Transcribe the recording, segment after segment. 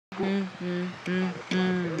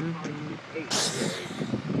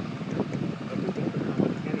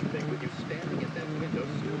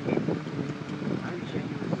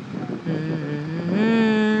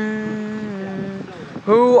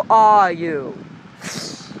Who are you?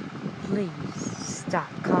 Please stop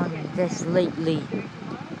calling me this lately.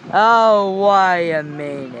 Oh, wait a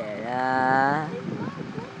minute,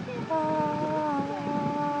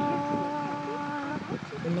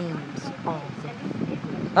 names all the...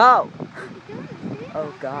 Oh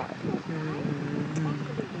God.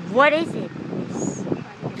 What is it, miss?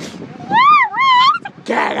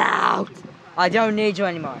 Get out! I don't need you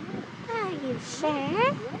anymore. Are you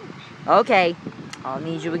sure? Okay, I'll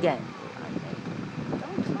need you again.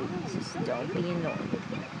 Please, just don't be annoying.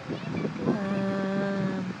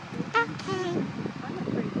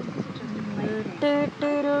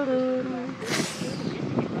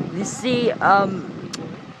 You see,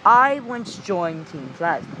 I once joined Team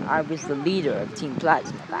Plasma. I was the leader of Team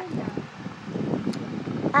Plasma back then.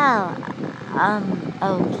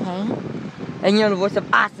 Okay. And you're the voice of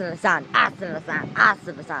Asuna-san,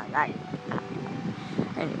 right?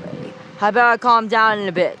 Anyway, how about I calm down in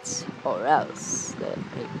a bit? Or else there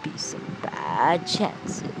may be some bad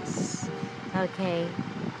chances. Okay.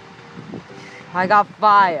 I got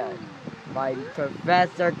fired by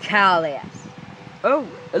Professor Callias. Oh,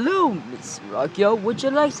 hello, Miss Ragyo. Would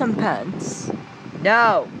you like some pants?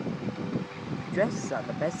 No. Dresses are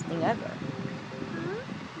the best thing ever.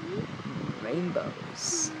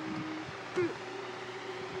 Rainbows.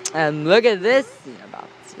 And look at this thing about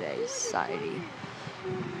today's society.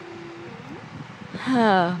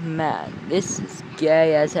 Oh man, this is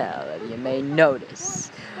gay as hell, if you may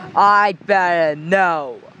notice. I'd better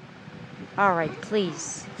know. Alright,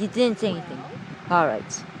 please. You didn't say anything.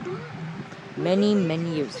 Alright. Many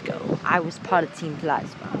years ago, I was part of Team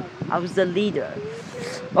Plasma. I was the leader.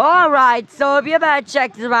 Alright, so if you better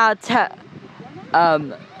check this out,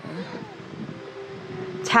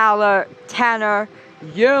 Tanner,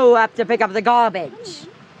 you have to pick up the garbage.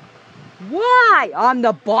 Why? I'm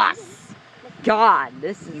the boss. God,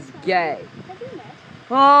 this is gay.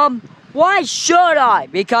 Why should I?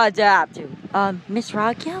 Because I have to. Miss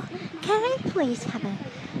Ragyo, can I please have a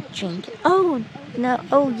drink? Oh, no.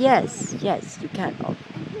 Oh, yes, you can.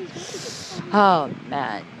 Oh,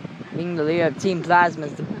 man. Being the leader of Team Plasma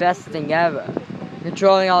is the best thing ever.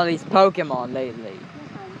 Controlling all these Pokemon lately.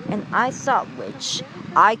 And I saw which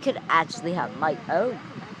I could actually have my own.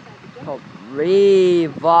 Called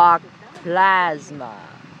Revoc Plasma.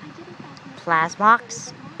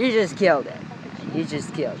 Plasmox? You just killed it. You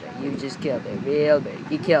just killed it. Real big.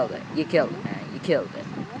 You killed it, man. You killed it.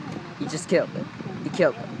 You just killed it. You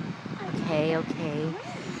killed it. Okay.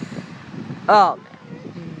 Oh, man.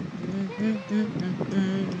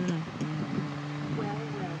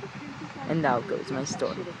 And now goes my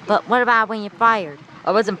story. But what about when you're fired?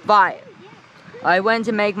 I wasn't fired. I went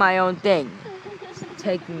to make my own thing.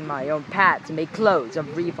 Taking my own path to make clothes of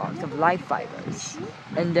Revox of life fibers.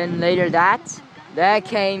 And then later there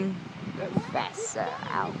came Professor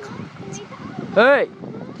Alcott. Hey!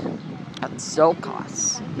 That's so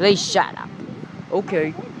costs. Please shut up.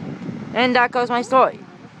 Okay. And that goes my story.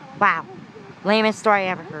 Wow. Lamest story I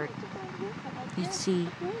ever heard. You see.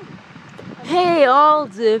 Hey,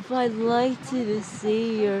 Aldif, I'd like to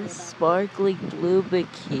see your sparkly blue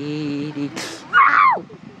bikini. Ow!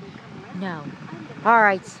 No.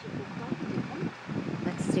 Alright.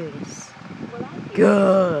 Let's do this.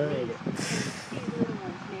 Good.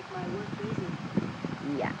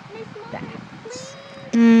 Yeah, that.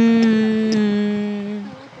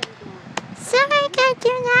 So I got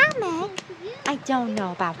you now, Meg. I don't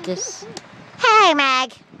know about this. Hey,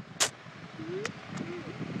 Meg.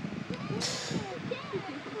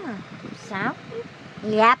 So?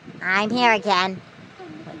 Yep, I'm here again.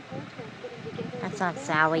 That's not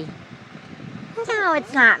Sally. No,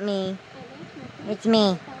 it's not me. It's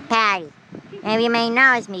me, Patty. Maybe you may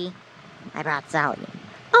know it's me. I brought Sally.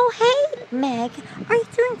 Oh, hey, Meg. Are you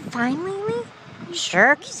doing fine lately?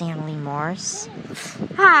 Sure, Cassandra Morse.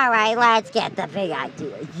 Alright, let's get the big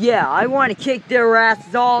idea. Yeah, I want to kick their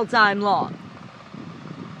asses all time long.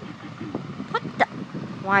 What the?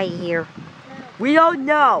 Why are you here? We don't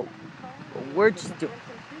know. But we're just doing.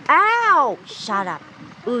 Ow! Shut up.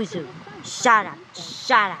 Uzu. Shut up. Just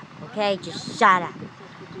shut up. Okay? Just shut up.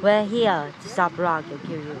 We're here to stop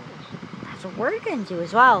Ragyo-Yo. That's what we're going to do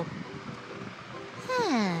as well.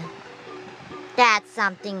 That's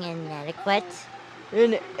something inadequate.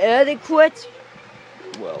 Inadequate?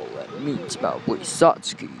 Well, that means about what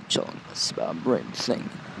Satsuki telling us about brain thing.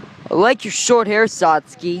 I like your short hair,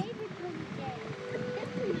 Satsuki.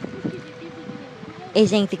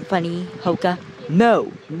 Is anything funny, Hoka?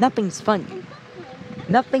 No, nothing's funny.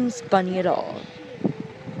 Nothing's funny at all.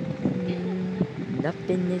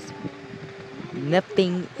 Nothing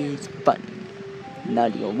is funny.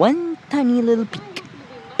 Not even one tiny little peek.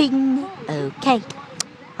 Bing. Okay.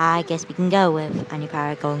 I guess we can go with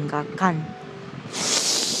Aniparagon.com.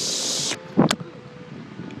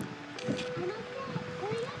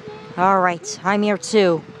 Alright, I'm here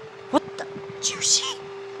too. What the? Juicy?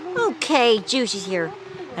 Okay, Juicy's here.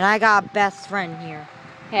 And I got a best friend here.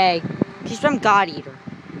 Hey, she's from God Eater.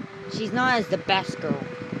 She's known as the best girl.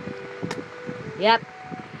 Yep.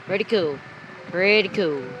 Pretty cool. Pretty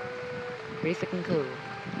cool. Pretty freaking cool.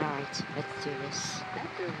 Alright, let's do this.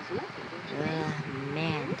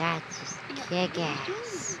 Man, that's just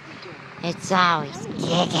kick-ass. It's always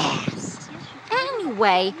kick-ass.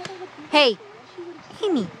 Anyway, hey,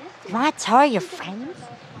 Amy, you want to tell your friends?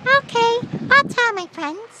 Okay, I'll tell my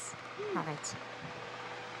friends. Alright.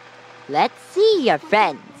 Let's see your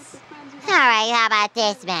friends. Alright, how about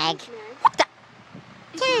this, Meg? What the?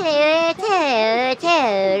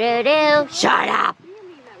 Shut up!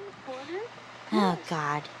 Oh,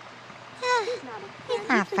 God. He's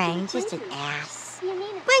not a friend, he's just an ass.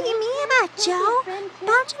 What you mean about Joe?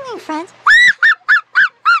 Don't you mean friends?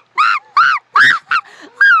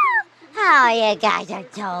 Oh, you guys are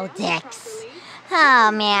total dicks.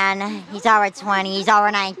 Oh, man. He's over 20. He's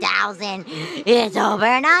over 9,000. It's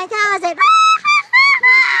over 9,000.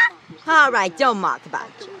 Alright, don't mock about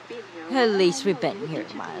it. At least we've been here a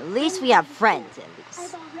while. At least we have friends, at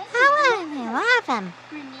least. How do I love him?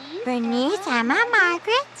 Bernice, Emma,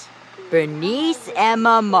 Margaret? Bernice,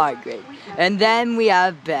 Emma, Margaret. And then we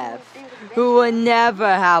have Beth, who will never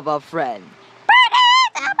have a friend.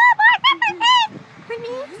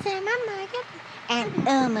 Bernice, Emma, Margaret, and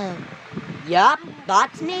Umu. Yup,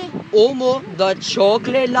 that's me. Umu, the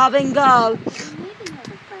chocolate-loving girl.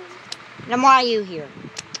 And why are you here?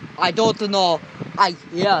 I don't know. I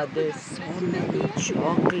hear there's so many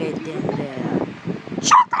chocolate in there.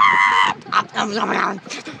 Chocolate!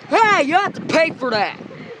 Hey, you have to pay for that.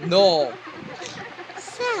 No.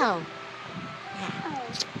 So,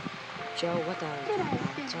 Joe, what the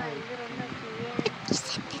hell? Sorry.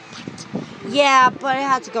 Yeah, but I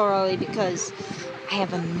had to go early because I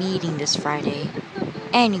have a meeting this Friday.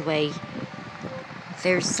 Anyway,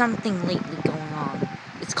 there's something lately going on.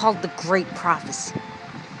 It's called the Great Prophecy.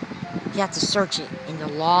 You have to search it in the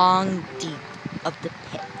long deep of the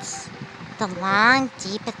pits. the long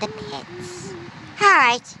deep of the pits.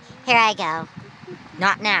 Alright, here I go.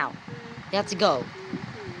 Not now. You have to go.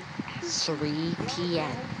 At 3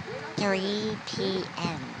 p.m. 3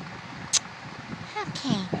 p.m.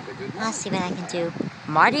 Okay, I'll see what I can do.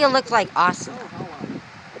 Why do you look like Austin?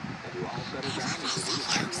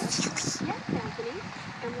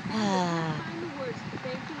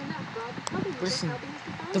 Listen,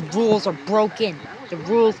 the rules are broken. The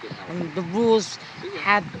rules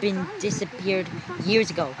have been disappeared years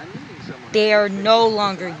ago. They are no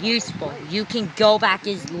longer useful. You can go back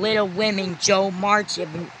as Little Women Joe March of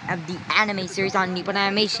the anime series on Nippon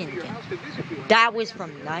Animation again. That was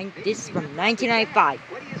from 1995.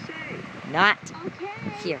 Not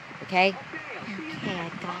here, okay? Okay, I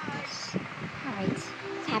got this. Alright,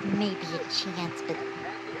 have maybe a chance, but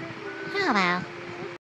oh well.